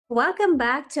Welcome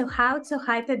back to How to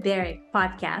Hyperbaric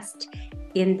podcast.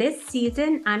 In this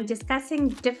season, I'm discussing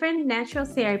different natural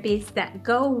therapies that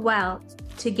go well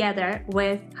together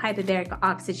with hyperbaric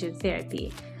oxygen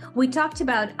therapy. We talked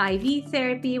about IV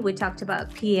therapy, we talked about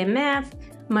PMF,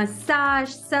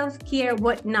 massage, self-care,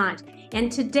 whatnot. And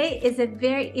today is a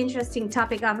very interesting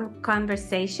topic of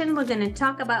conversation. We're going to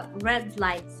talk about red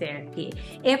light therapy.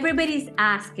 Everybody's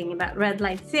asking about red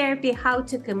light therapy, how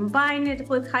to combine it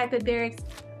with hyperbarics,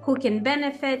 who can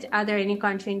benefit, are there any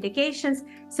contraindications?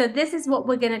 So this is what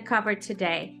we're going to cover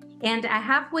today. And I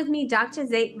have with me Dr.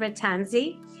 Zayd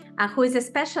Ratansi, who is a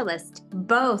specialist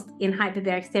both in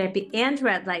hyperbaric therapy and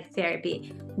red light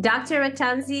therapy. Dr.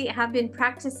 Ratansi have been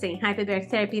practicing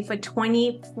hyperbaric therapy for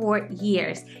 24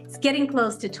 years. It's getting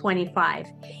close to 25,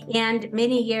 and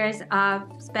many years of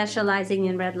specializing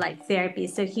in red light therapy.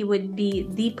 So he would be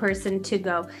the person to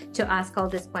go to ask all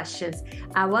these questions.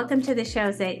 Welcome to the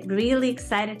show, Zayd. Really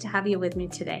excited to have you with me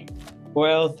today.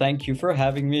 Well, thank you for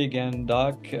having me again,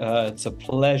 Doc. It's a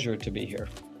pleasure to be here.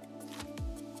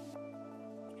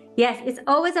 Yes, it's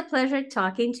always a pleasure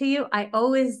talking to you. I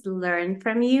always learn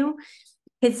from you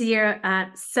because you're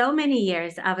so many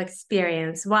years of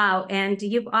experience. Wow. And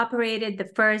you've operated the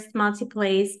first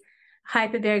multi-place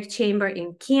hyperbaric chamber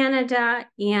in Canada.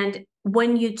 And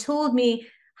when you told me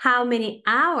how many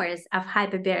hours of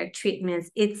hyperbaric treatments,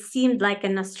 it seemed like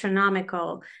an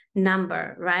astronomical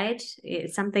number, right?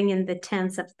 It's something in the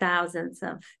tens of thousands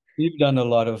of. You've done a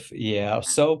lot of, yeah.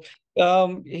 So,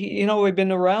 we've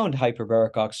been around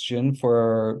hyperbaric oxygen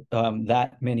for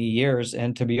that many years.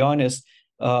 And to be honest,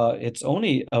 it's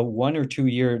only a 1 or 2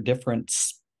 year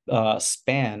difference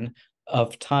span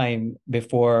of time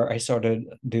before I started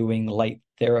doing light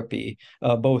therapy,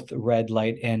 both red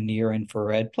light and near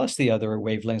infrared, plus the other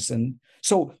wavelengths. And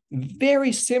so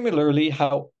very similarly,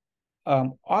 how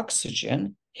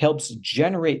oxygen helps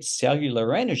generate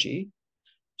cellular energy,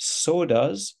 so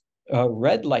does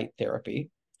red light therapy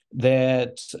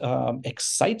that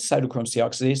excites cytochrome C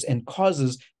oxidase and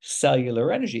causes cellular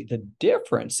energy. The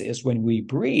difference is when we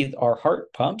breathe, our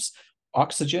heart pumps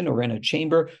oxygen or in a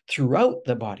chamber throughout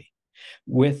the body.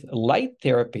 With light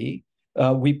therapy,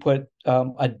 we put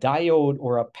a diode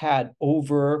or a pad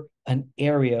over an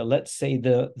area, let's say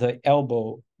the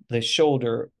elbow, the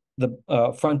shoulder, the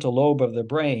frontal lobe of the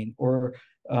brain, or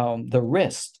the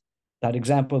wrist, that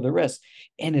example of the wrist.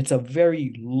 And it's a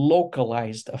very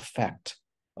localized effect.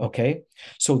 Okay.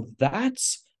 So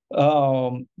that's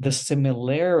the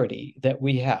similarity that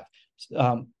we have,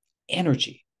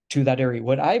 energy to that area.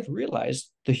 What I've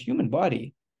realized, the human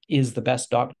body is the best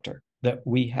doctor that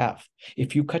we have.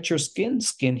 If you cut your skin,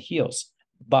 skin heals,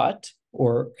 but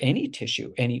or any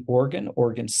tissue, any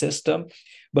organ system,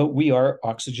 but we are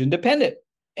oxygen dependent,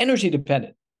 energy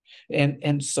dependent.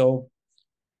 And so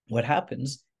what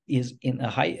happens is in a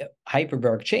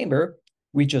hyperbaric chamber,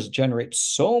 we just generate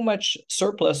so much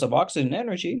surplus of oxygen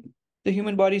energy, the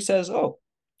human body says, oh,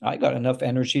 I got enough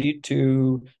energy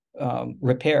to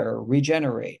repair,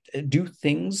 regenerate, do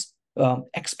things,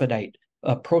 expedite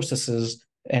processes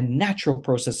and natural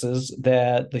processes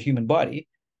that the human body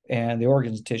and the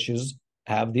organs and tissues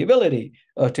have the ability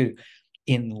to.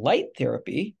 In light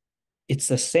therapy, it's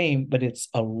the same, but it's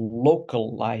a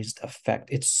localized effect.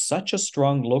 It's such a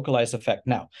strong localized effect.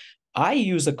 Now, I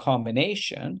use a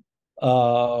combination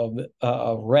of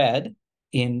red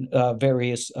in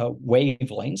various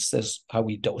wavelengths, is how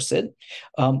we dose it,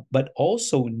 but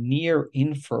also near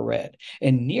infrared.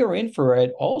 And near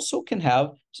infrared also can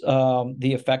have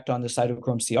the effect on the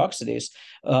cytochrome C oxidase.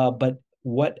 But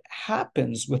what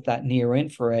happens with that near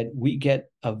infrared, we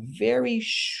get a very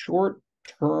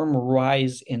short-term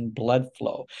rise in blood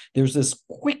flow. There's this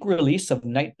quick release of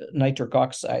nitric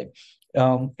oxide.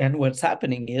 And what's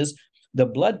happening is the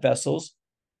blood vessels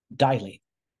dilate,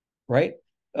 right?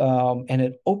 And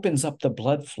it opens up the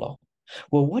blood flow.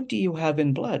 Well, what do you have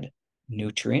in blood?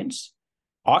 Nutrients,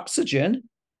 oxygen,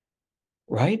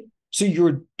 right? So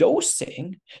you're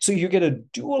dosing, so you get a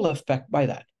dual effect by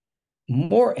that.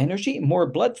 More energy, more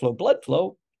blood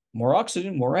flow, more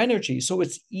oxygen, more energy. So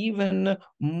it's even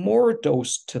more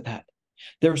dose to that.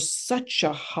 There's such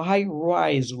a high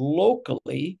rise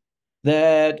locally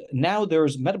that now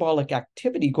there's metabolic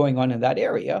activity going on in that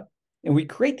area. And we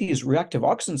create these reactive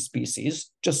oxygen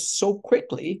species just so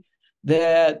quickly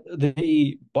that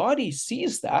the body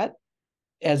sees that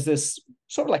as this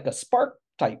sort of like a spark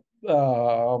type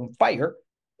fire,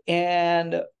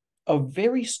 and a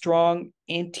very strong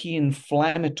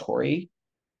anti-inflammatory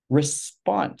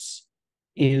response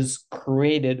is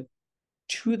created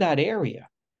to that area,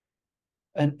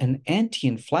 an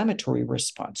anti-inflammatory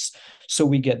response. So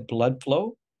we get blood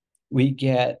flow, we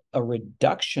get a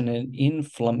reduction in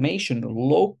inflammation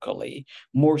locally,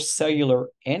 more cellular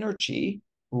energy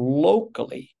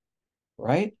locally,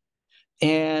 right?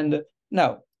 And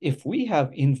now, if we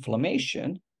have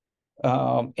inflammation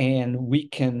and we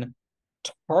can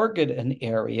target an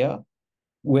area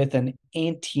with an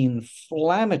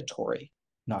anti-inflammatory,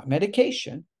 not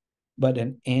medication, but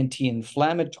an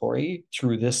anti-inflammatory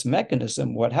through this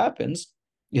mechanism, what happens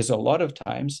is a lot of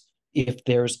times if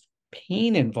there's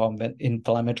pain involvement,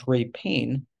 inflammatory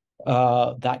pain,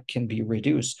 that can be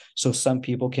reduced. So some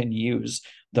people can use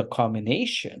the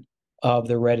combination of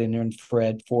the red and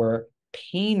infrared for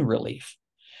pain relief.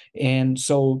 And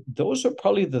so those are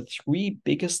probably the three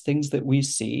biggest things that we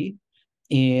see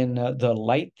in the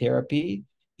light therapy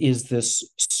is this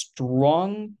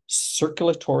strong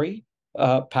circulatory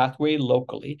pathway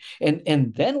locally.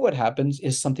 And then what happens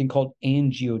is something called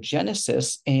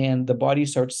angiogenesis, and the body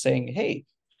starts saying, hey,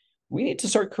 we need to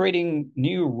start creating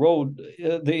new road.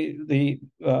 The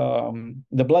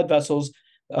blood vessels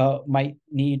might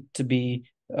need to be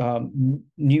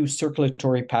new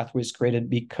circulatory pathways created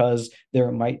because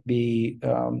there might be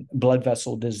blood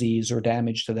vessel disease or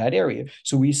damage to that area.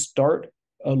 So we start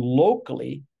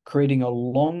locally creating a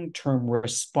long-term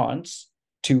response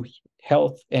to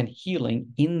health and healing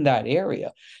in that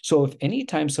area. So if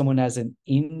anytime someone has an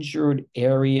injured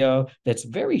area that's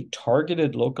very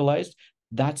targeted, localized,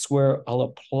 that's where I'll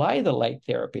apply the light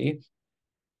therapy.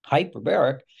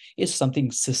 Hyperbaric is something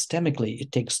systemically.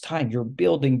 It takes time. You're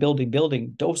building,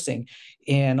 dosing.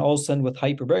 And all of a sudden with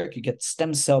hyperbaric, you get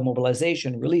stem cell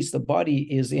mobilization, release. The body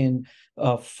is in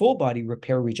full body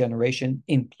repair regeneration,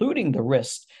 including the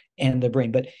wrist and the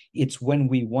brain. But it's when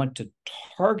we want to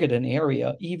target an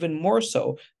area even more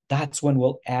so, that's when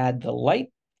we'll add the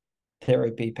light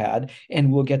therapy pad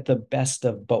and we'll get the best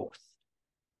of both.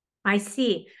 I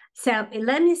see. So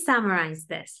let me summarize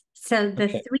this. So the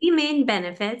three main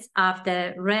benefits of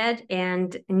the red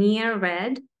and near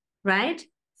red, right,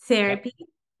 therapy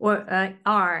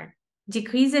are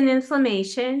decrease in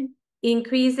inflammation,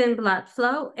 increase in blood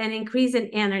flow, and increase in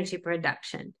energy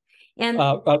production. And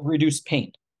reduce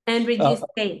pain. And reduce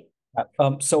pain.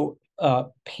 So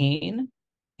pain,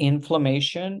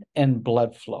 inflammation, and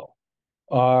blood flow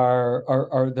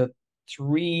are the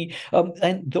three,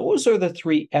 and those are the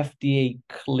three FDA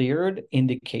cleared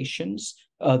indications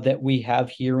that we have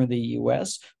here in the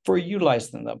US for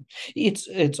utilizing them.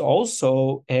 It's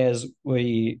also, as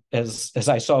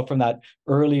I saw from that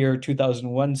earlier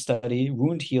 2001 study,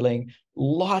 wound healing,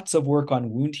 lots of work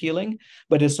on wound healing,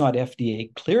 but it's not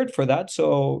FDA cleared for that.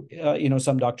 So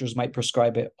some doctors might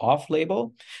prescribe it off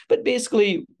label, but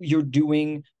basically you're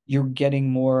getting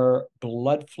more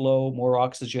blood flow, more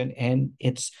oxygen, and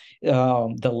it's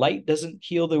the light doesn't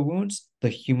heal the wounds, the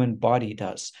human body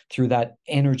does through that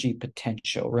energy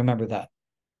potential. Remember that.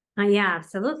 Yeah,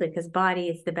 absolutely, because body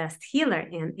is the best healer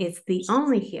and it's the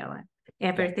only healer.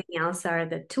 Everything else are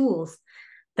the tools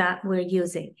that we're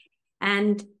using.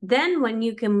 And then when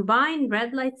you combine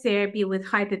red light therapy with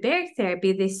hyperbaric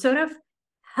therapy, they sort of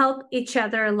help each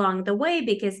other along the way,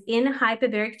 because in a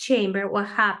hyperbaric chamber, what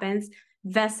happens,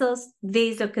 vessels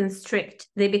vasoconstrict.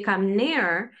 They become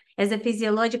narrower as a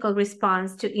physiological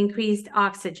response to increased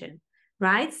oxygen,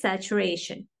 right?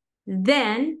 Saturation.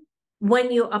 Then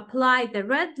when you apply the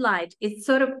red light, it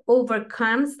sort of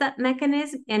overcomes that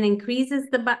mechanism and increases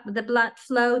the blood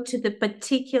flow to the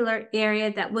particular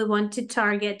area that we want to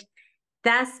target,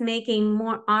 thus making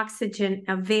more oxygen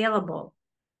available,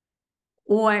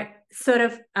 or sort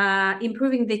of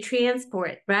improving the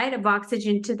transport, right, of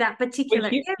oxygen to that particular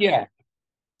area. Yeah.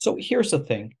 So here's the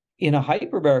thing. In a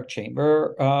hyperbaric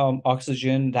chamber,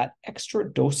 oxygen, that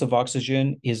extra dose of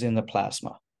oxygen is in the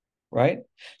plasma, right?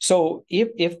 So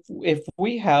if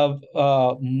we have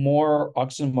more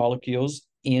oxygen molecules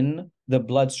in the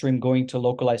bloodstream going to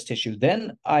localized tissue,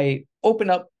 then I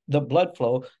open up the blood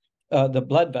flow, the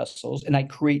blood vessels, and I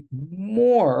create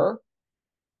more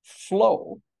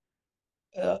flow.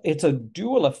 It's a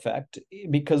dual effect,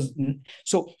 because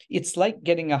so it's like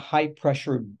getting a high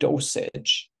pressure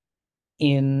dosage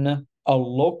in a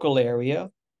local area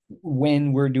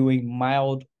when we're doing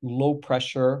mild low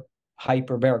pressure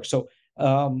hyperbaric. So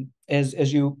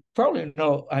as you probably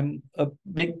know, I'm a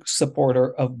big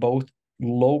supporter of both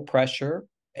low pressure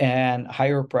and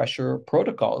higher pressure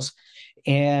protocols.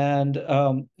 And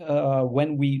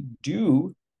when we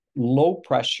do low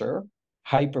pressure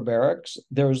hyperbarics,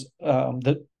 there's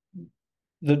the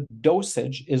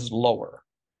dosage is lower.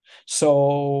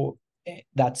 So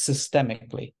that's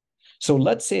systemically. So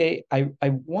let's say I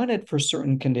wanted for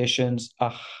certain conditions a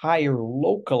higher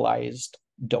localized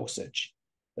dosage.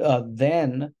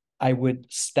 Then I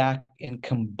would stack and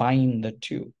combine the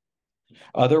two.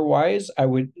 Otherwise,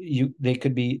 they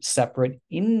could be separate,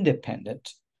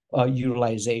 independent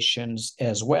utilizations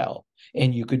as well.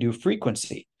 And you could do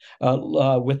frequency.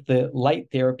 With the light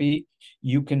therapy,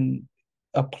 you can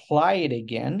apply it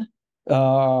again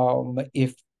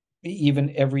if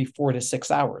even every 4 to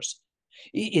 6 hours.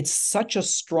 It's such a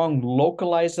strong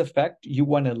localized effect. You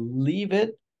want to leave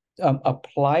it,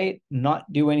 apply it,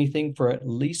 not do anything for at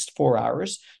least 4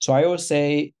 hours. So I always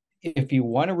say, if you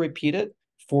want to repeat it,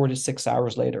 4 to 6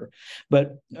 hours later.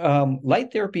 But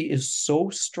light therapy is so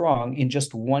strong in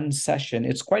just one session.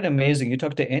 It's quite amazing. You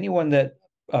talk to anyone that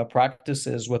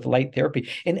practices with light therapy,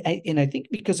 and I think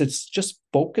because it's just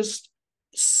focused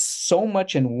so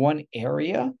much in one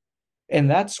area, and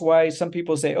that's why some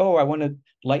people say, "Oh, I want to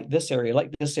light this area,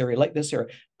 light this area, light this area."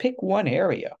 Pick one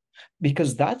area,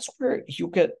 because that's where you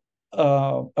get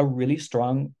a really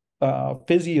strong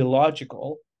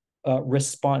physiological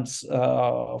response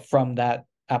from that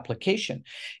application.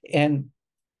 And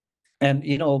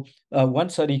one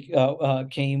study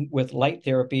came with light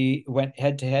therapy, went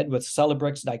head to head with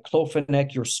Celebrex,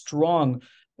 diclofenac, your strong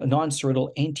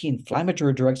non-steroidal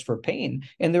anti-inflammatory drugs for pain,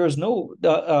 and there was no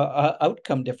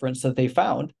outcome difference that they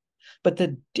found. But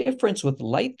the difference with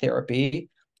light therapy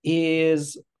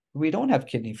is we don't have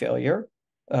kidney failure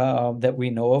that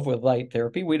we know of with light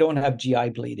therapy. We don't have GI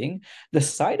bleeding. The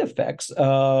side effects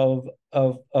of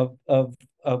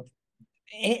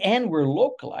and we're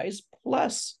localized.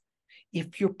 Plus,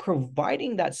 if you're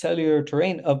providing that cellular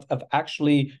terrain of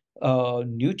actually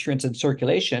nutrients in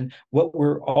circulation, what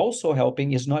we're also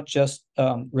helping is not just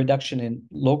reduction in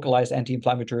localized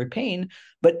anti-inflammatory pain,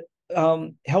 but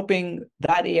helping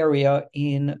that area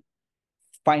in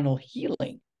final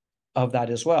healing of that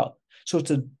as well. So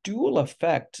it's a dual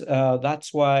effect.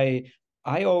 That's why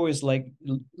I always like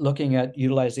looking at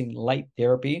utilizing light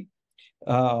therapy.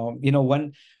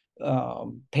 When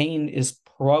pain is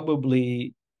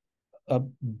probably a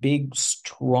big,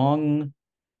 strong,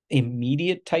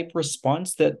 immediate type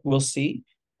response that we'll see,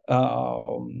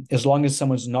 as long as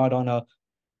someone's not on a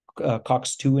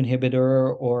COX-2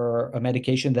 inhibitor or a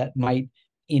medication that might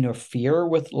interfere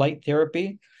with light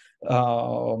therapy,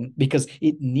 because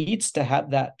it needs to have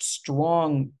that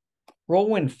strong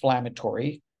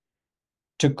pro-inflammatory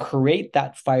to create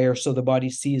that fire, so the body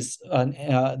sees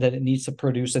that it needs to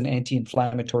produce an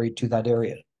anti-inflammatory to that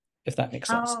area, if that makes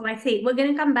sense. Oh, I see. We're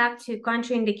going to come back to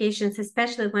contraindications,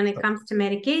 especially when it comes to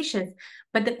medications.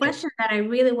 But the question that I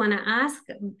really want to ask,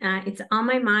 it's on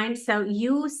my mind. So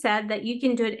you said that you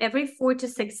can do it every 4 to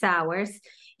 6 hours,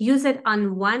 use it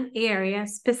on one area,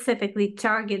 specifically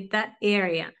target that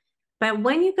area. But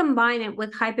when you combine it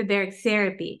with hyperbaric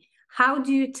therapy, how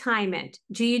do you time it?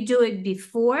 Do you do it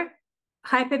before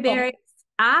hyperbarics,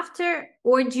 after,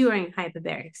 or during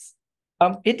hyperbarics?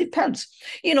 It depends.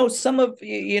 Some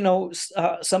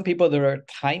people that are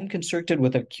time constricted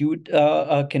with acute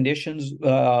conditions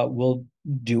will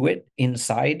do it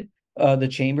inside the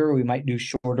chamber. We might do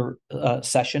shorter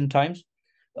session times.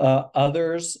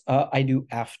 Others, I do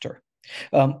after.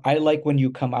 I like when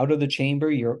you come out of the chamber,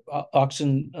 your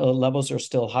oxygen levels are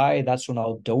still high. That's when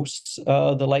I'll dose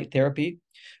the light therapy.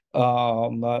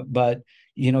 But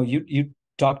you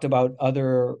talked about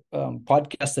other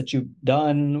podcasts that you've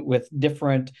done with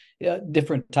different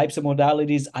types of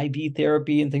modalities, IV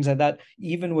therapy and things like that.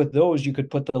 Even with those, you could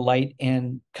put the light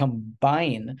and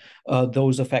combine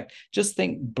those effects. Just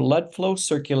think blood flow,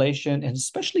 circulation, and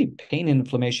especially pain and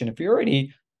inflammation. If you're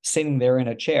already sitting there in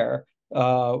a chair,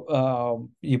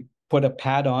 you put a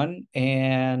pad on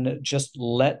and just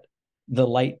let the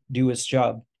light do its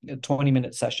job. A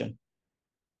 20-minute session.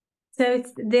 So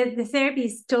it's the therapy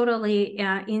is totally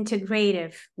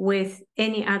integrative with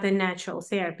any other natural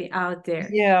therapy out there.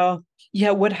 Yeah.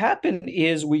 What happened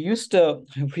is we used to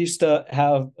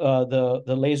have the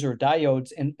laser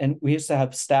diodes, and we used to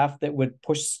have staff that would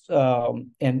push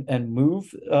and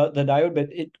move the diode, but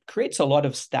it creates a lot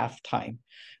of staff time.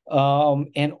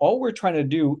 And all we're trying to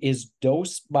do is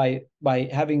dose by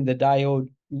having the diode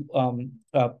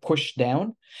push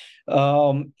down,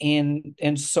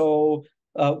 and so.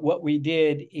 What we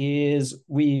did is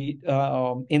we,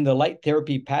 in the light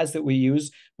therapy pads that we use,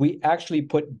 we actually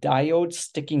put diodes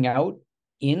sticking out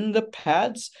in the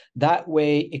pads. That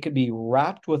way it could be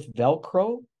wrapped with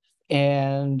Velcro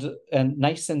and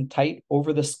nice and tight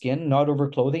over the skin, not over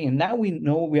clothing. And now we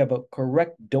know we have a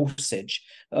correct dosage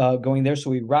going there. So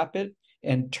we wrap it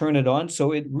and turn it on.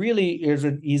 So it really is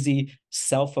an easy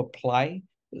self-apply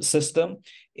system,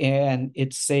 and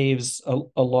it saves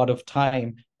a lot of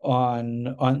time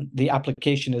on the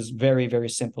application. Is very, very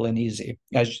simple and easy,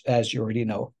 as you already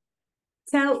know.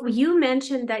 So you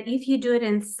mentioned that if you do it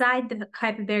inside the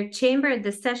hyperbaric chamber,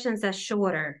 the sessions are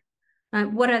shorter.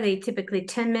 What are they typically?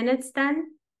 10 minutes then?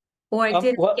 Or I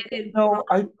didn't Well, get it wrong? no,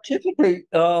 I typically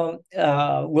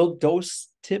will dose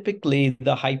typically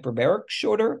the hyperbaric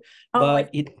shorter, Oh, but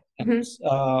it mhm. depends.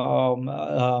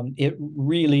 It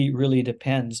really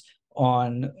depends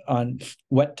on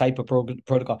what type of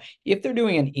protocol. If they're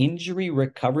doing an injury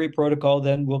recovery protocol,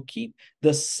 then we'll keep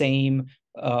the same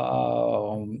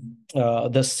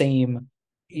the same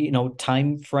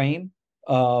time frame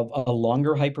of a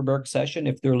longer hyperbaric session.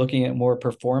 If they're looking at more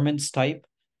performance type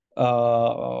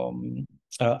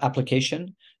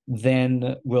application,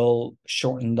 then we'll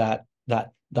shorten that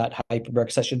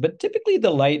hyperbaric session. But typically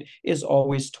the light is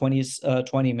always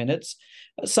 20 minutes.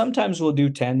 Sometimes we'll do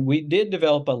 10. We did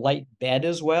develop a light bed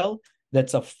as well.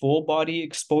 That's a full body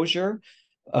exposure.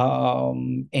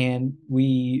 And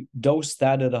we dose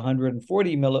that at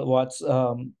 140 milliwatts.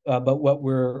 But what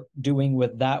we're doing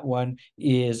with that one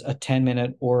is a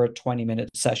 10-minute or a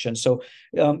 20-minute session. So,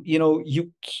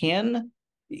 you can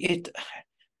it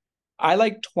I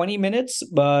like 20 minutes,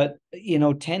 but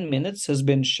 10 minutes has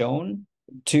been shown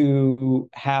to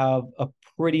have a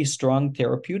pretty strong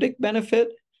therapeutic benefit.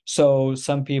 So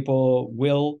some people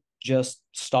will just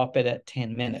stop it at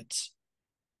 10 minutes.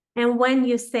 And when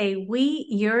you say we,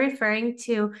 you're referring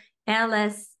to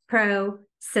LS Pro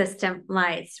system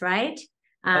lights, right?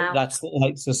 That's the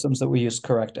light systems that we use,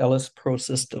 correct? LS Pro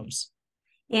systems.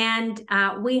 And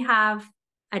we have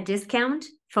a discount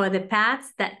for the pads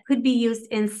that could be used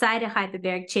inside a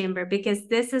hyperbaric chamber, because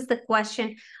this is the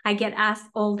question I get asked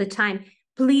all the time.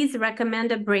 Please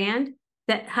recommend a brand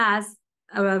that has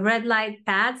red light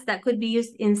pads that could be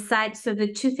used inside, so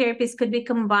the two therapies could be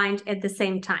combined at the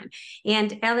same time.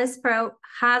 And LS Pro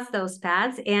has those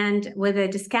pads, and with a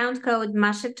discount code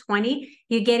Masha20,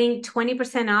 you're getting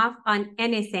 20% off on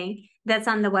anything that's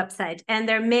on the website. And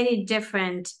there are many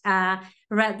different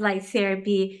red light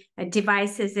therapy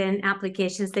devices and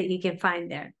applications that you can find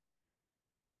there.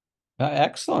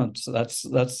 Excellent.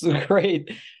 That's great.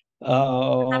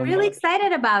 I'm really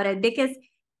excited about it because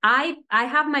I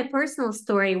have my personal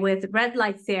story with red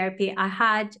light therapy. I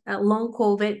had a long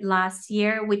COVID last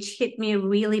year, which hit me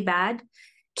really bad,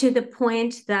 to the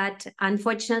point that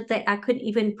unfortunately I couldn't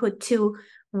even put two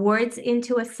words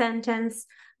into a sentence.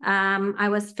 I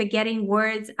was forgetting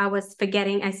words.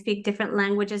 I speak different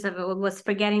languages. I was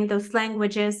forgetting those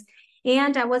languages.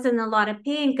 And I was in a lot of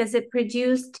pain because it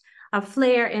produced a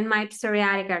flare in my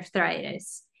psoriatic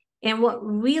arthritis. And what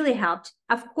really helped,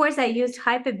 of course, I used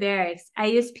hyperbarics, I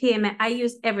used PMS, I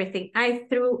used everything. I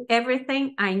threw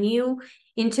everything I knew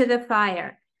into the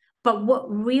fire. But what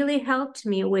really helped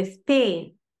me with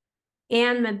pain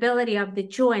and mobility of the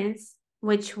joints,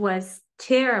 which was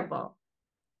terrible,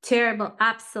 terrible,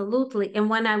 absolutely. And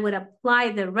when I would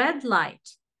apply the red light,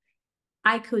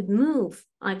 I could move.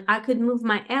 Like I could move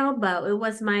my elbow. It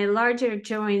was my larger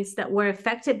joints that were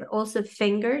affected, but also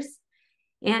fingers.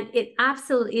 And it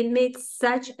made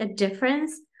such a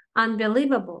difference,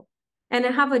 unbelievable. And I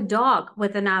have a dog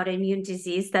with an autoimmune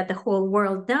disease that the whole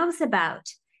world knows about.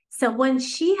 So when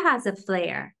she has a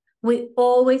flare, we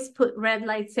always put red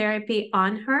light therapy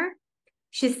on her.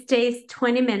 She stays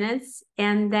 20 minutes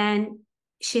and then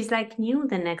she's like new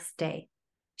the next day.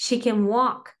 She can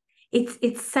walk.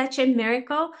 It's such a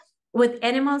miracle. With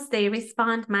animals, they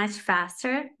respond much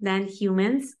faster than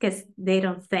humans because they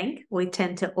don't think. We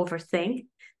tend to overthink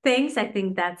things. I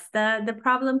think that's the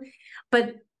problem.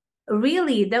 But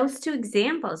really, those two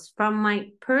examples from my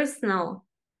personal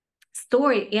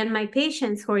story and my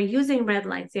patients who are using red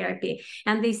light therapy,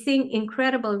 and they're seeing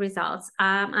incredible results.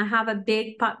 I have a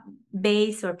big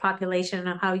base or population,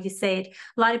 or how you say it,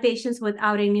 a lot of patients with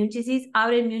autoimmune disease.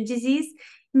 Autoimmune disease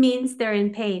means they're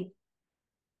in pain.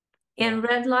 And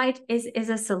red light is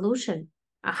a solution.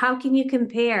 How can you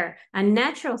compare a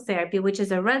natural therapy, which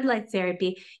is a red light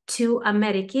therapy, to a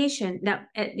medication that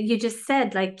you just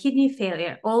said, like kidney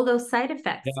failure, all those side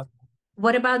effects? Yeah.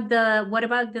 What about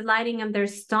the lighting of their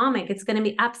stomach? It's going to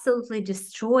be absolutely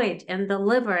destroyed in the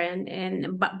liver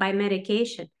and by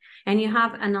medication. And you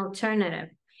have an alternative.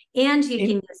 And you can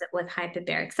use it with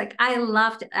hyperbarics. Like I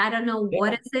don't know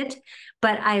what is it,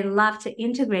 but I love to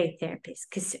integrate therapies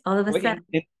because all of a sudden.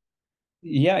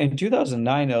 Yeah, in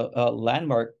 2009, a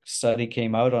landmark study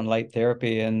came out on light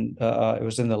therapy, and it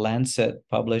was in the Lancet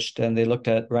published, and they looked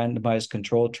at randomized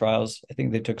controlled trials. I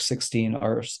think they took 16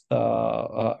 RCT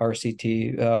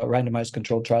randomized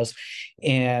controlled trials,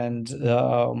 and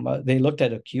they looked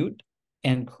at acute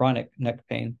and chronic neck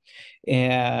pain.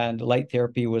 And light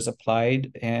therapy was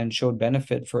applied and showed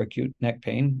benefit for acute neck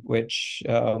pain, which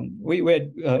we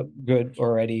had good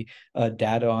already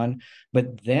data on.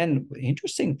 But then the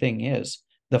interesting thing is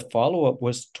the follow-up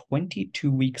was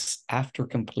 22 weeks after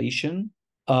completion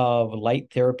of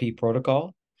light therapy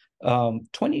protocol.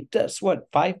 20, that's what,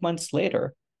 5 months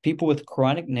later, people with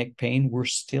chronic neck pain were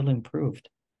still improved.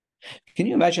 Can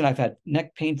you imagine? I've had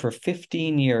neck pain for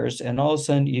 15 years, and all of a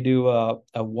sudden you do a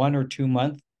 1 or 2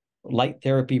 month light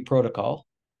therapy protocol,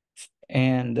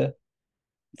 and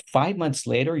 5 months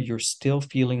later, you're still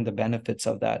feeling the benefits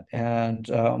of that. And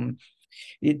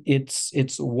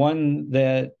it's one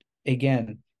that,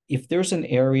 again, if there's an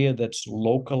area that's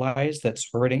localized, that's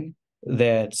hurting,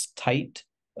 that's tight,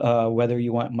 whether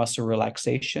you want muscle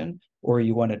relaxation or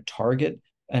you want to target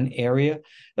an area.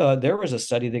 There was a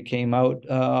study that came out.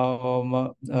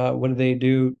 What do they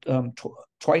do?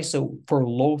 Twice for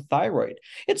low thyroid.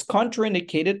 It's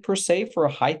contraindicated per se for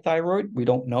a high thyroid. We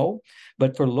don't know,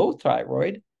 but for low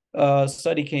thyroid,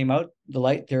 study came out, the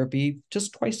light therapy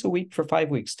just twice a week for 5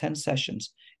 weeks, 10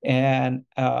 sessions. And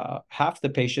half the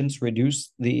patients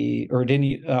reduced the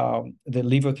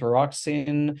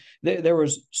levothyroxine. There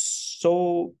was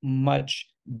so much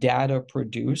data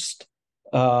produced,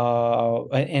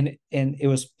 and it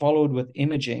was followed with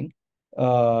imaging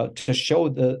to show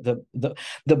the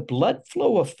blood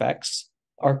flow effects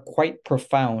are quite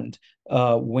profound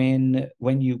when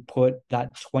you put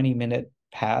that 20-minute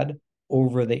pad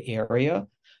over the area.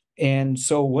 And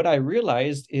so what I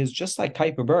realized is, just like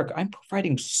hyperbaric, I'm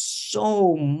providing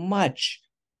so much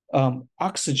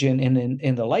oxygen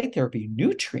in the light therapy,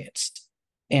 nutrients,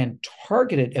 and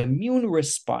targeted immune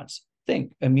response.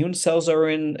 Think immune cells are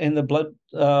in the blood.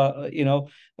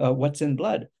 What's in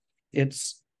blood?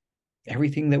 It's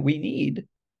everything that we need.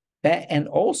 And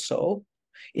also,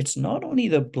 it's not only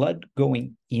the blood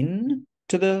going in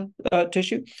to the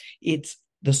tissue, it's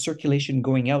the circulation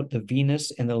going out, the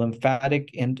venous and the lymphatic.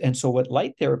 And so what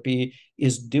light therapy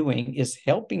is doing is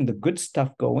helping the good stuff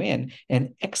go in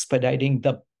and expediting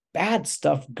the bad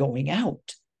stuff going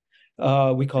out.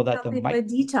 We call that the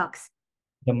detox.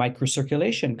 The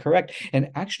microcirculation, correct.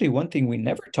 And actually, one thing we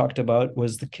never talked about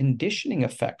was the conditioning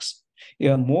effects.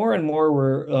 More and more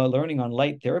we're learning on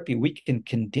light therapy, we can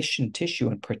condition tissue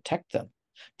and protect them,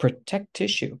 protect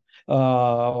tissue.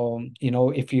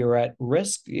 If you're at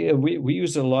risk, we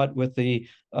use it a lot with the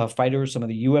fighters, some of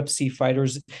the UFC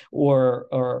fighters or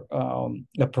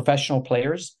the professional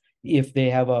players. If they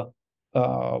have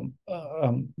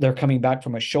they're coming back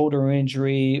from a shoulder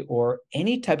injury or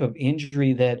any type of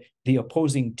injury that the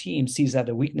opposing team sees as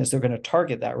a weakness, they're going to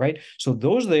target that, right? So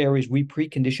those are the areas we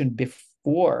precondition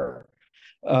before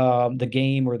the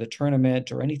game or the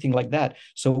tournament or anything like that,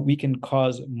 so we can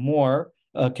cause more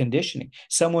conditioning.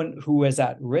 Someone who is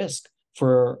at risk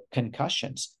for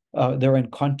concussions, they're in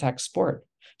contact sport.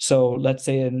 So let's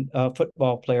say a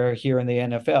football player here in the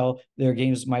NFL, their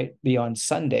games might be on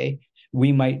Sunday.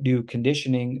 We might do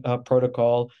conditioning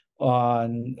protocol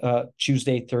on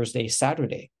Tuesday, Thursday,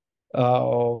 Saturday.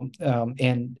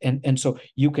 And so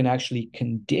you can actually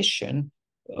condition,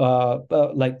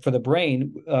 like for the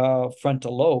brain,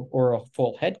 frontal lobe or a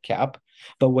full head cap.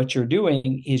 But what you're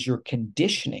doing is you're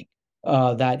conditioning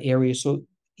that area. So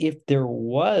if there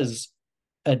was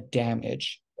a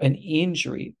damage, an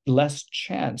injury, less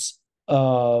chance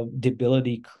of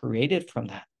debility created from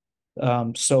that.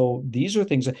 So these are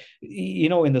things that,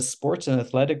 in the sports and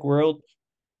athletic world,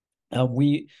 I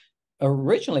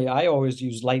always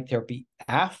use light therapy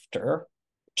after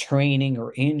training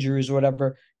or injuries or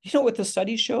whatever. You know what the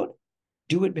study showed?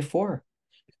 Do it before.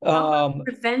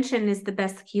 Prevention is the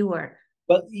best cure.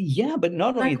 But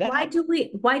not only that. Why do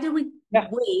we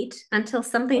wait until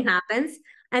something happens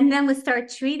and then we start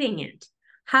treating it?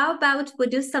 How about we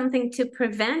do something to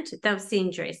prevent those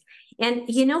injuries? And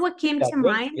you know what came to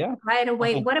mind right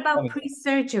away? What about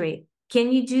pre-surgery?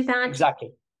 Can you do that? Exactly.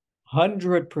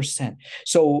 100%.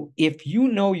 So if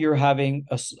you're having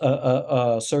a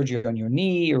surgery on your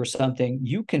knee or something,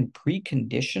 you can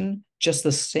precondition just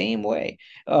the same way.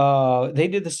 They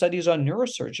did the studies on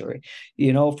neurosurgery,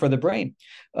 for the brain.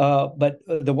 But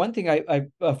the one thing I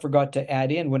forgot to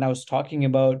add in when I was talking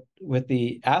about with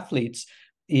the athletes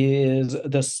is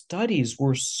the studies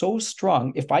were so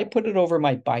strong. If I put it over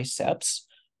my biceps,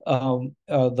 the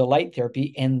light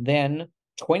therapy, and then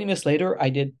 20 minutes later, I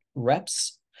did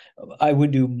reps, I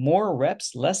would do more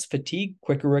reps, less fatigue,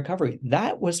 quicker recovery.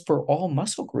 That was for all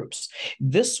muscle groups.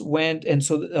 This went, and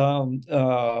so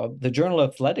the Journal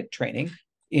of Athletic Training,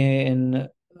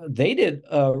 they did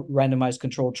randomized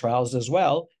controlled trials as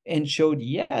well and showed,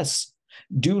 yes,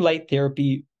 do light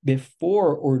therapy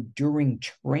before or during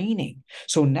training.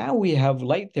 So now we have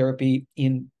light therapy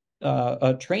in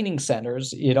training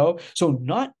centers, so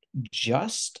not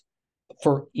just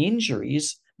for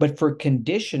injuries, but for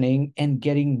conditioning and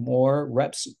getting more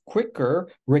reps, quicker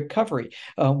recovery.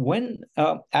 When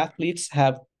athletes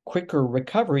have quicker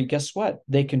recovery, guess what?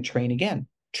 They can train again,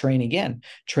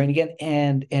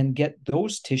 and get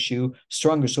those tissue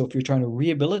stronger. So if you're trying to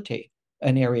rehabilitate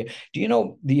an area, do you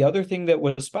know the other thing that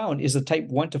was found is the type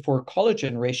 1:4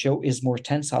 collagen ratio is more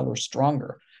tensile or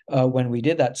stronger when we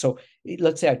did that. So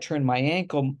let's say I turn my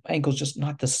ankle's just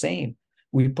not the same.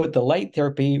 We put the light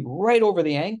therapy right over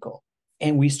the ankle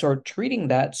and we start treating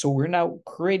that. So we're now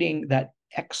creating that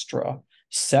extra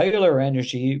cellular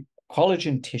energy,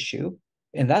 collagen tissue.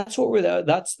 And that's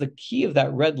that's the key of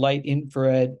that red light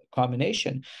infrared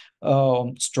combination.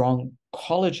 Strong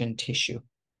collagen tissue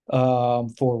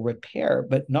for repair,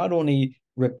 but not only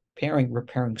repairing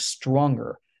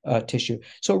stronger tissue.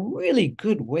 So really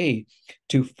good way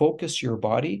to focus your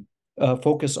body,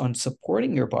 focus on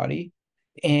supporting your body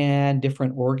and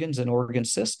different organs and organ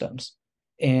systems,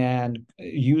 and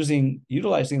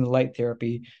utilizing the light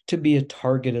therapy to be a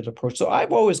targeted approach. So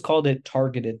I've always called it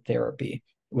targeted therapy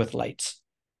with lights.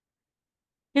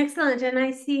 Excellent. And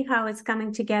I see how it's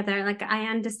coming together. Like, I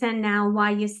understand now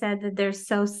why you said that they're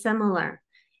so similar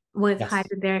with Yes.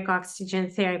 hyperbaric oxygen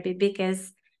therapy,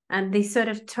 because they sort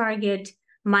of target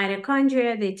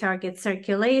mitochondria, they target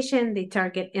circulation, they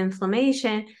target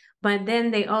inflammation, but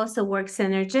then they also work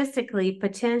synergistically,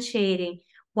 potentiating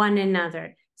one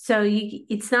another. So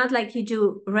it's not like you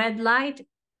do red light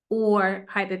or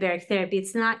hyperbaric therapy.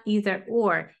 It's not either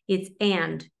or, it's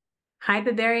and.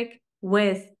 Hyperbaric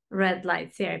with red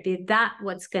light therapy. That's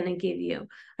what's going to give you,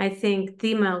 I think,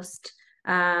 the most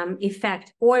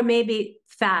effect, or maybe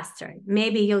faster.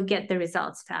 Maybe you'll get the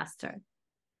results faster.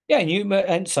 Yeah,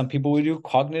 and some people will do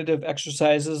cognitive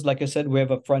exercises. Like I said, we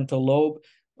have a frontal lobe.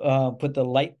 Put the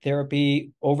light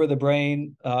therapy over the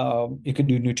brain. You could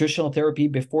do nutritional therapy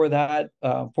before that,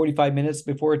 45 minutes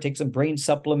before. Take some brain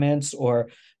supplements, or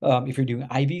if you're doing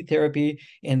IV therapy,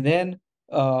 and then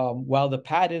while the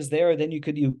pad is there, then you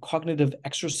could do cognitive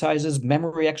exercises,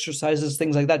 memory exercises,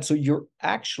 things like that. So you're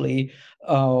actually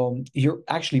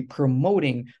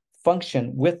promoting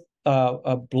function with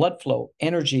blood flow,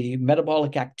 energy,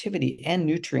 metabolic activity, and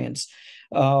nutrients.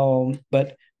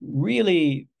 But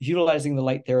really utilizing the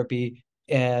light therapy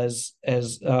as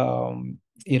the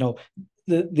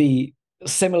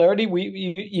similarity,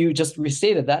 you just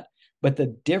restated that, but the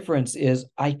difference is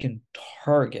I can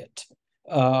target,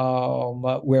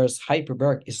 whereas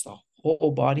hyperbaric is the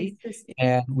whole body,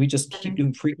 and we just keep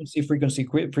doing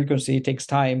frequency. It takes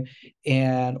time,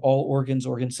 and all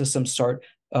organ systems start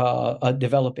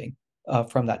developing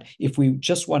from that. If we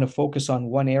just want to focus on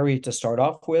one area to start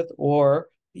off with, or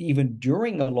even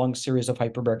during a long series of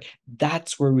hyperbaric,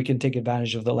 that's where we can take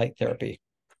advantage of the light therapy.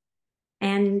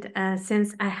 And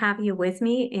since I have you with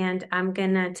me, and I'm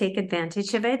going to take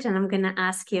advantage of it, and I'm going to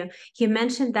ask you, you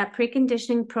mentioned that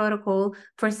preconditioning protocol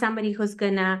for somebody who's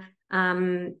going to,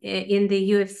 in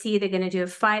the UFC, they're going to do a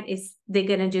fight, is they're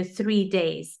going to do 3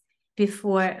 days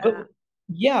before.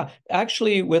 Yeah,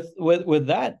 actually, with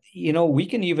that, we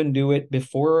can even do it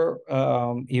before,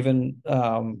 even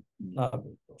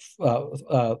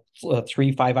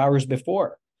 3-5 hours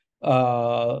before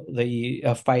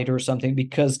the fight or something,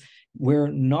 because we're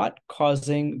not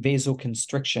causing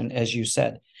vasoconstriction, as you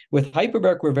said. With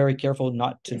hyperbaric, we're very careful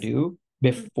not to do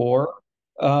before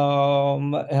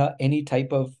any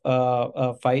type of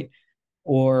fight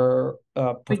or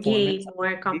performance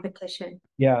or competition.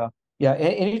 Yeah.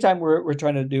 Anytime we're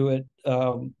trying to do it,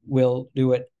 we'll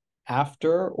do it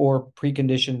after or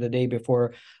precondition the day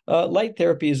before. Light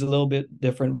therapy is a little bit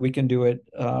different. We can do it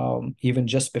even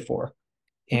just before.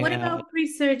 What about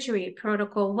pre-surgery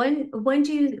protocol? When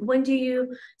do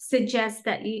you suggest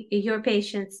that your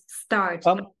patients start?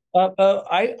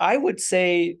 I would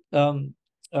say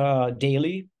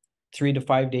daily, 3 to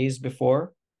 5 days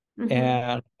before,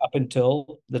 and up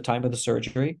until the time of the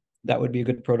surgery. That would be a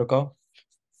good protocol.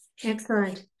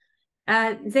 Excellent.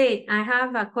 Zayd, I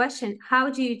have a question.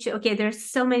 How do you okay, there's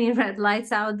so many red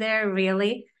lights out there,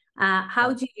 really.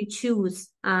 How do you choose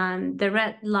the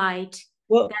red light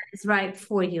that is right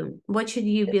for you? What should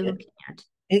you be looking at?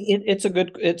 It's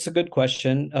a good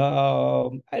question.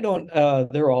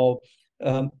 They're all,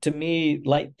 to me,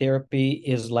 light therapy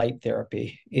is light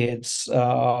therapy. It's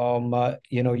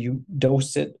you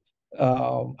dose it.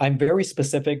 I'm very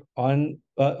specific on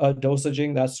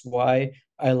dosaging. That's why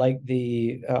I like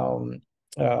the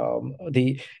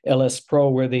LS Pro,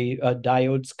 where the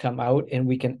diodes come out and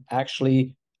we can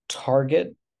actually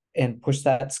target and push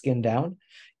that skin down.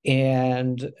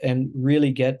 and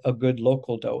really get a good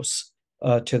local dose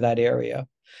to that area.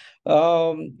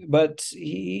 But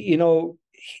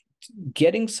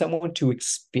getting someone to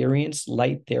experience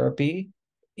light therapy,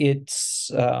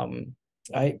 it's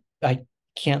I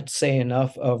can't say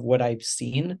enough of what I've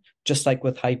seen, just like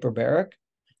with hyperbaric,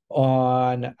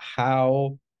 on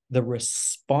how the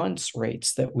response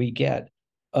rates that we get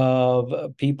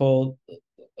of people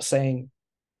saying,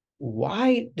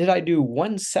 why did I do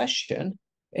one session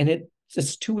and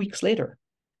it's 2 weeks later?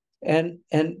 And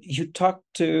you talk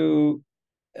to,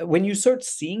 when you start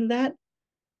seeing that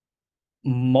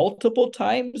multiple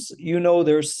times,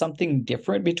 there's something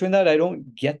different between that. I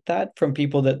don't get that from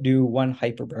people that do one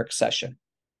hyperbaric session.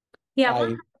 Yeah,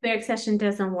 one hyperbaric session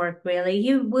doesn't work really.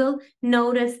 You will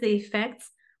notice the effects,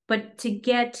 but to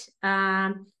get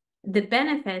the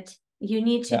benefit, you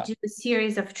need to do a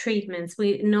series of treatments.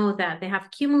 We know that they have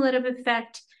cumulative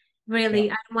effect. Really,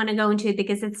 I don't want to go into it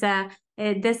because it's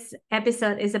this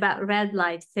episode is about red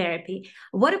light therapy.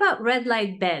 What about red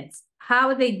light beds? How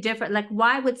are they different? Like,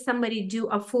 why would somebody do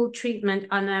a full treatment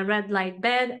on a red light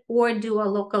bed or do a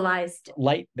localized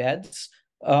light beds?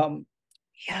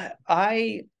 Yeah,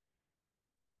 I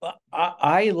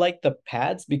like the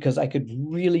pads because I could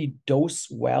really dose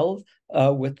well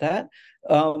with that.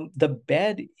 The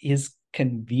bed is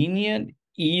convenient,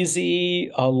 easy.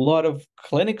 A lot of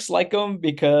clinics like them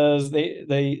because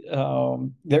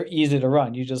they're easy to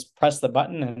run. You just press the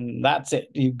button and that's it.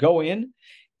 You go in,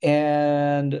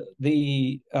 and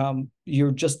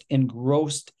you're just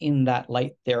engrossed in that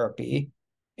light therapy,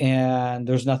 and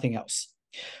there's nothing else.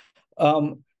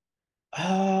 Why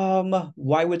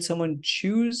would someone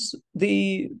choose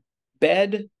the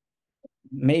bed?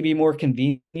 Maybe more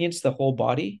convenience, the whole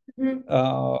body.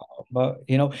 But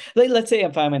let's say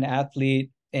if I'm an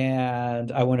athlete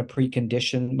and I want to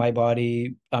precondition my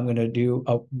body, I'm going to do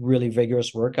a really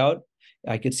vigorous workout.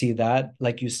 I could see that,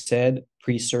 like you said,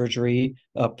 pre-surgery,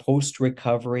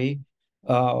 post-recovery.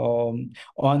 On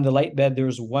the light bed,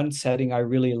 there's one setting I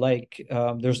really like.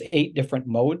 There's 8 different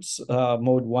modes.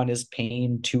 Mode 1 is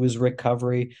pain, 2 is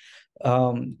recovery.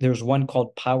 There's one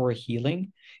called power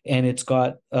healing, and it's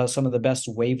got some of the best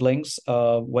wavelengths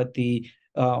of what the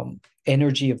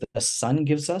energy of the sun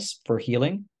gives us for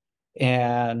healing.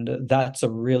 And that's a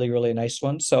really, really nice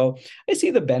one. So I see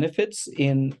the benefits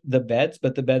in the beds,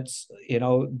 but the beds,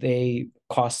 they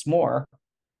cost more.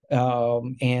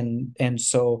 And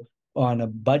so on a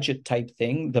budget type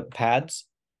thing, the pads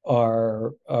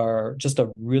are just a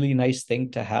really nice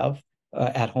thing to have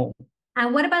at home.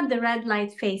 And what about the red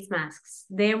light face masks?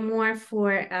 They're more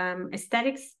for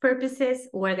aesthetics purposes,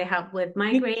 or they help with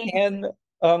migraine? And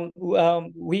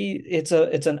it's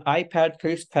an iPad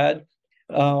face pad.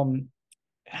 You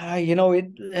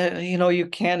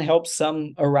can help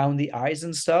some around the eyes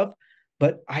and stuff,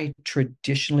 but I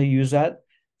traditionally use that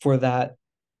for that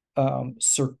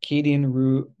circadian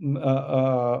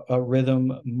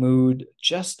rhythm, mood.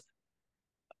 Just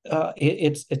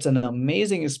it's an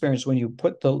amazing experience when you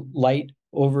put the light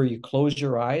over, you close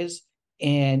your eyes,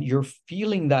 and you're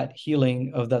feeling that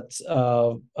healing of that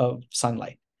of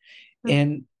sunlight.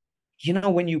 And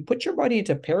when you put your body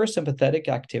into parasympathetic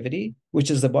activity, which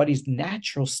is the body's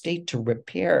natural state to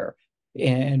repair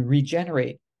and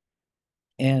regenerate,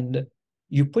 and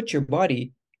you put your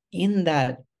body in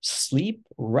that sleep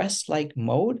rest like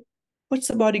mode, what's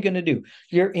the body going to do?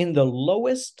 You're in the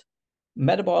lowest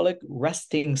metabolic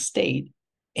resting state,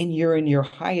 and you're in your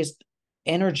highest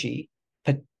energy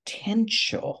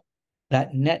potential,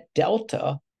 that net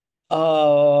delta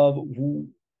of,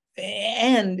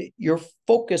 and you're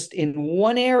focused in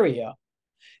one area.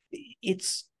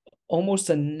 It's almost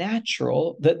a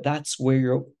natural that's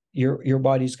where your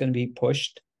body's going to be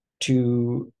pushed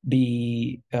to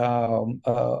be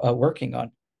working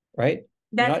on, right?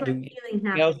 That's you're not doing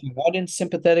anything else. You're not in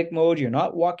sympathetic mode. You're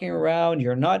not walking around.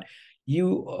 Your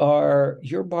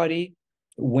body,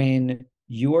 when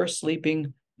you are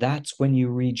sleeping, that's when you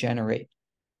regenerate.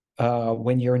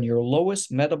 When you're in your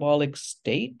lowest metabolic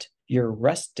state, your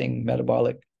resting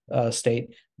metabolic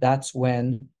state, that's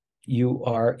when you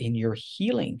are in your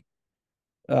healing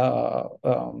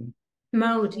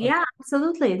mode. Yeah,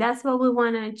 absolutely. That's what we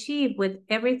want to achieve with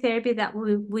every therapy that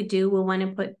we do. We want to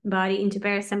put body into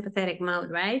parasympathetic mode,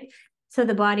 right? So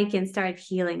the body can start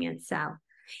healing itself.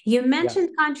 You mentioned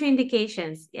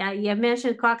contraindications. You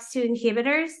mentioned COX-2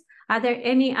 inhibitors. Are there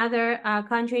any other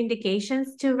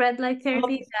contraindications to red light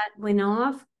therapy that we know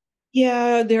of?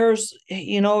 Yeah, there's,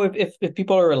 if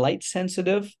people are light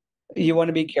sensitive, you want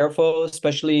to be careful,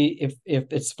 especially if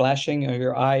it's flashing or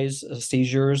your eyes,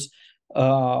 seizures.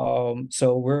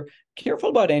 So careful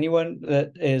about anyone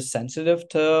that is sensitive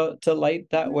to light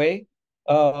that way.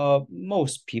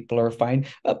 Most people are fine.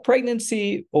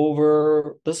 Pregnancy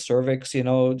over the cervix,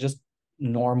 just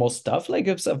normal stuff. Like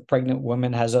if a pregnant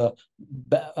woman has a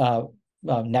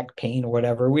neck pain or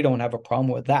whatever, we don't have a problem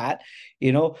with that.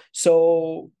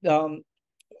 So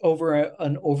over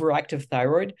an overactive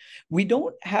thyroid, we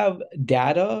don't have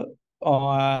data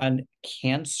on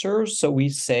cancer, so we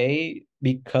say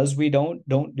because we don't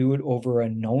do it over a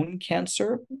known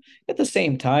cancer. At the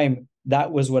same time,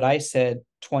 that was what I said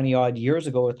 20 odd years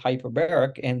ago with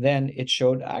hyperbaric, and then it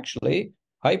showed actually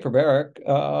hyperbaric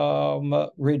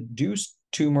reduced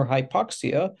tumor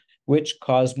hypoxia, which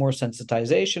caused more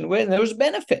sensitization when there was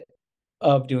benefit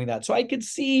of doing that. So I could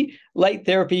see light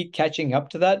therapy catching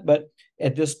up to that, but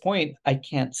at this point, I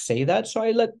can't say that. So I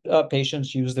let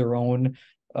patients use their own.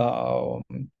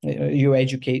 You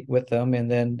educate with them,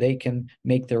 and then they can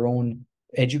make their own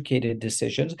educated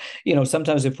decisions.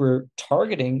 Sometimes if we're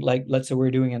targeting, like let's say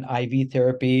we're doing an IV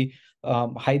therapy,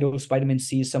 high dose vitamin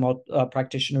C, some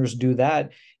practitioners do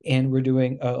that, and we're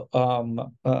doing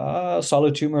a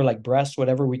solid tumor like breast,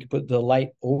 whatever, we could put the light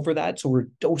over that. So we're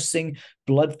dosing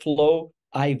blood flow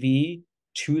IV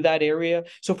to that area.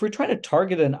 So if we're trying to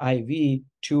target an IV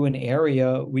to an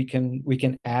area, we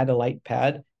can add a light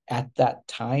pad at that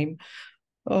time.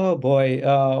 Oh boy.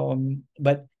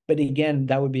 But again,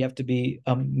 that would have to be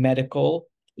a medical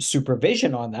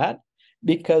supervision on that,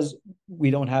 because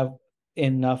we don't have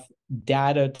enough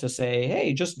data to say,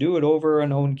 hey, just do it over a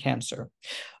known cancer.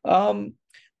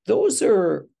 Those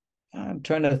are, I'm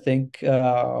trying to think.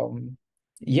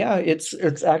 Yeah,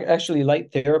 it's actually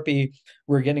light therapy.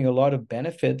 We're getting a lot of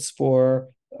benefits for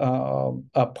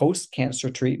post-cancer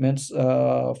treatments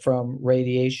from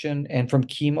radiation and from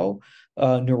chemo.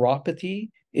 Neuropathy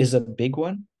is a big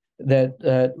one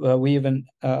that we even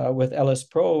with LS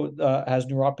Pro has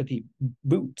neuropathy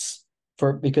boots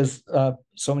because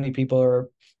so many people are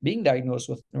being diagnosed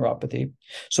with neuropathy.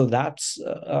 So that's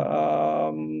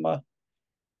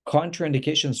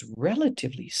contraindications,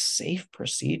 relatively safe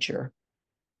procedure.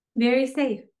 Very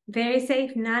safe,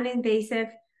 non-invasive.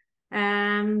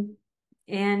 And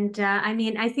I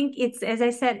mean, I think it's, as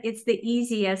I said, it's the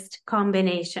easiest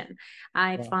combination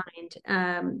I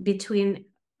find between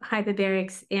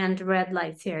hyperbarics and red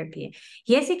light therapy.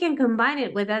 Yes, you can combine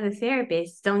it with other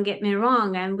therapies, don't get me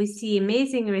wrong, and we see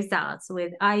amazing results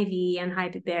with IV and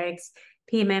hyperbarics,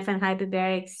 PMF and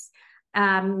hyperbarics,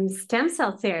 stem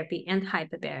cell therapy and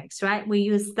hyperbarics, right? We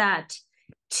use that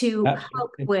to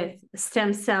help with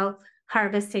stem cell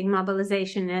harvesting,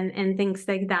 mobilization, and things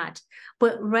like that.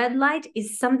 But red light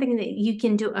is something that you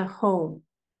can do at home.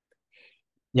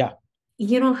 Yeah.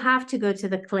 You don't have to go to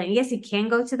the clinic. Yes, you can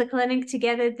go to the clinic to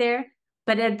get it there,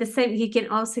 but at the same, you can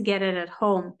also get it at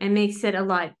home. It makes it a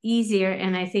lot easier.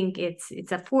 And I think it's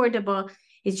affordable.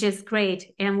 It's just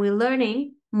great. And we're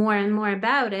learning more and more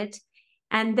about it.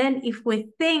 And then if we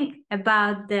think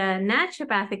about the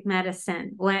naturopathic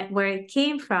medicine, where it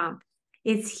came from,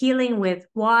 it's healing with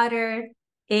water,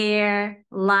 air,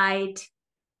 light,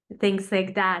 things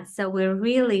like that. So we're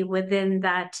really within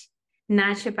that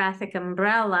naturopathic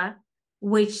umbrella,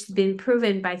 which's been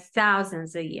proven by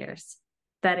thousands of years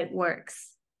that it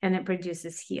works and it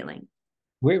produces healing.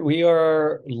 We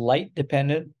are light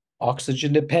dependent,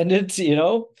 oxygen dependent,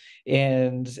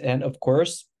 and of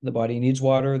course the body needs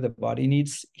water, the body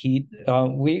needs heat.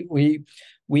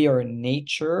 We are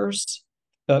nature's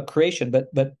creation,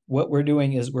 but what we're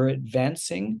doing is we're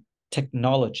advancing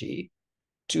technology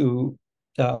to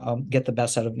get the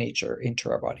best out of nature into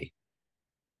our body.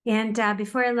 And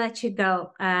before I let you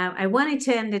go, I wanted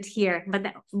to end it here,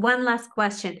 but one last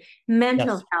question.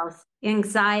 Mental health,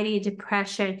 anxiety,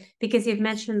 depression, because you've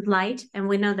mentioned light, and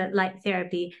we know that light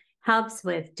therapy helps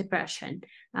with depression.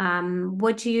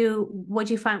 What do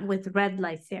you find with red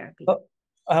light therapy?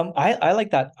 I like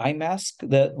that eye mask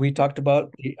that we talked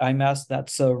about. The eye mask,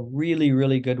 that's a really,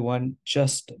 really good one.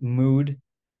 Just mood.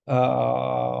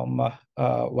 Wow.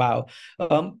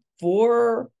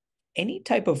 For any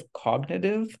type of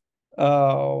cognitive,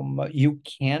 you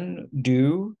can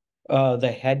do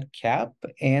the head cap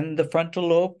and the frontal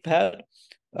lobe pad,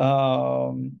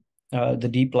 the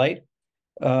deep light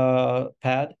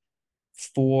pad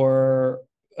for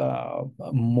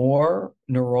more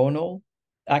neuronal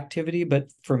activity.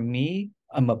 But for me,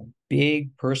 I'm a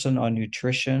big person on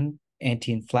nutrition,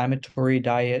 anti-inflammatory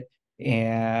diet,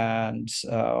 and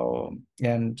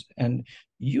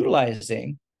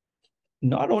utilizing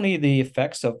not only the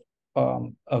effects of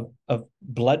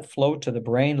blood flow to the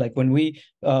brain, like when we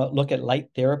look at light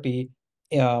therapy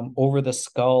over the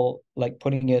skull, like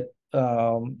putting it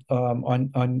on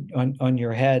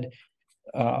your head,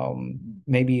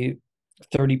 maybe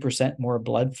 30% more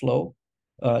blood flow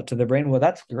to the brain. Well,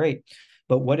 that's great.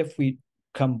 But what if we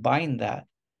combine that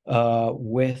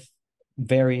with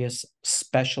various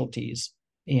specialties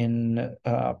in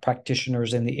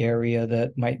practitioners in the area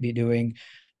that might be doing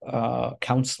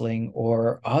counseling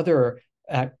or other,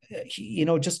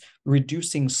 just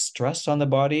reducing stress on the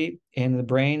body and the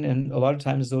brain. And a lot of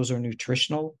times those are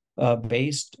nutritional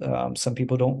based. Some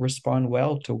people don't respond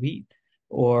well to wheat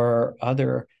or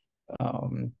other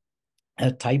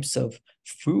types of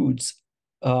foods,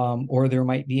 or there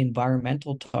might be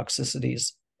environmental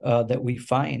toxicities that we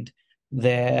find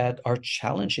that are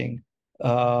challenging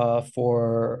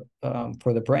for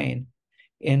the brain.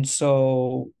 And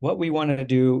so what we want to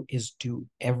do is do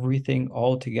everything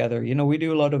all together. We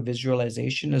do a lot of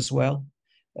visualization as well.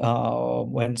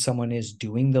 When someone is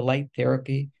doing the light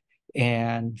therapy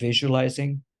and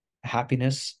visualizing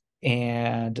happiness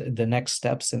and the next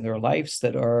steps in their lives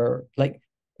that are like,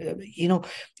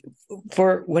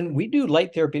 for when we do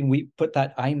light therapy and we put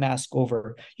that eye mask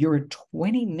over, you're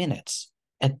 20 minutes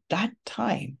at that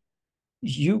time.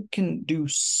 You can do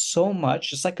so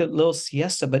much. It's like a little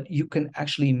siesta, but you can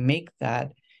actually make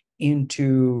that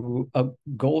into a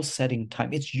goal setting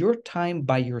time. It's your time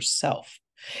by yourself.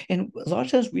 And a lot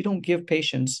of times we don't give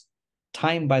patients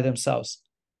time by themselves.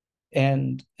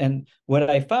 And what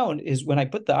I found is when I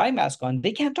put the eye mask on,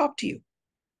 they can't talk to you.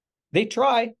 They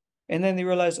try, and then they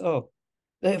realize, oh,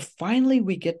 finally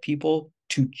we get people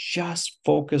to just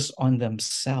focus on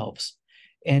themselves.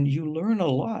 And you learn a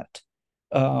lot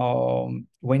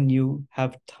when you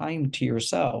have time to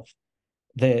yourself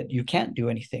that you can't do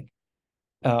anything.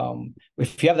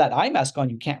 If you have that eye mask on,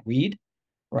 you can't read,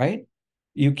 right?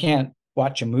 You can't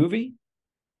watch a movie.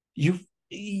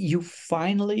 You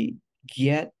finally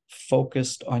get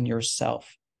focused on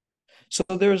yourself. So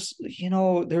there's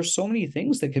so many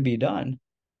things that could be done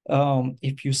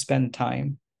if you spend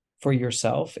time for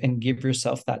yourself and give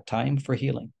yourself that time for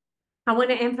healing. I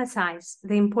want to emphasize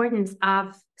the importance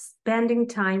of spending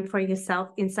time for yourself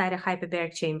inside a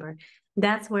hyperbaric chamber.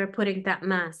 That's where putting that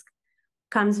mask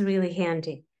comes really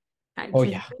handy. Oh,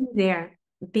 Just yeah.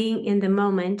 being in the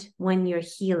moment when you're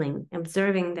healing,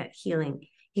 observing that healing.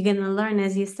 You're going to learn,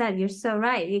 as you said, you're so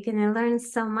right. You're going to learn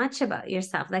so much about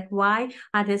yourself. Like, why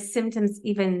are the symptoms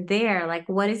even there? Like,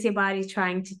 what is your body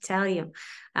trying to tell you?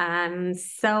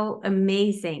 So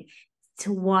amazing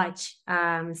to watch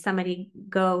somebody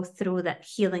go through that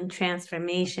healing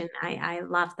transformation. I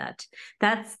love that.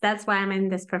 That's why I'm in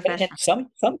this profession. And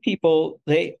some people,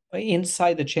 they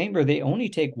inside the chamber, they only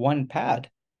take one pad,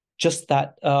 just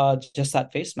that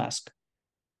face mask,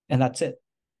 and that's it.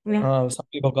 Yeah. Some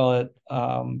people call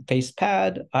it face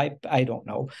pad. I don't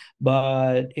know,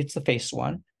 but it's the face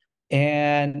one,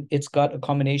 and it's got a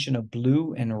combination of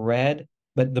blue and red.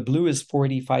 But the blue is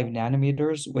 45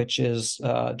 nanometers, which is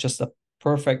just a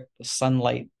perfect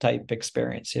sunlight type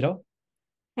experience.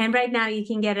 And right now you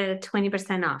can get it at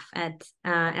 20% off at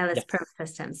LS Yes. Pro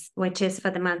Systems, which is for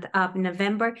the month of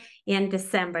November and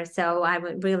December. So I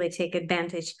would really take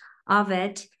advantage of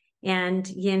it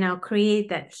and, create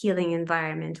that healing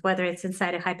environment, whether it's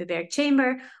inside a hyperbaric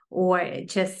chamber or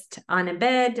just on a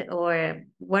bed or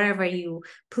wherever you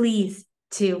please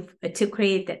to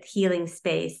create that healing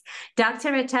space.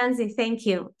 Dr. Ratansi, thank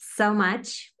you so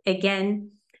much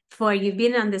again for you've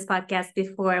been on this podcast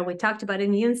before. We talked about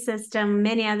immune system,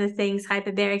 many other things,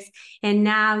 hyperbarics, and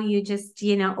now you just,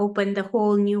 open the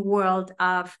whole new world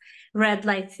of red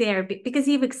light therapy because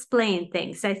you've explained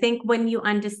things. I think when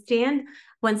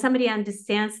somebody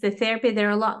understands the therapy, they're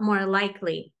a lot more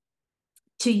likely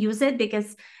to use it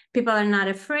because people are not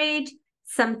afraid.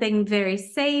 Something very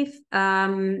safe,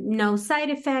 no side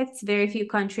effects, very few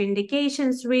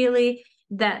contraindications, really,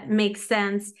 that makes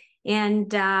sense.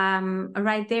 And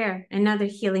right there, another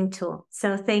healing tool.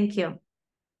 So thank you.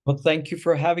 Well, thank you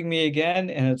for having me again.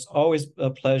 And it's always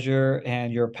a pleasure.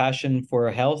 And your passion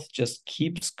for health just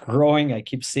keeps growing. I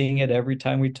keep seeing it every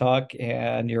time we talk,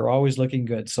 and you're always looking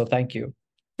good. So thank you.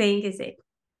 Thank you, Zayd.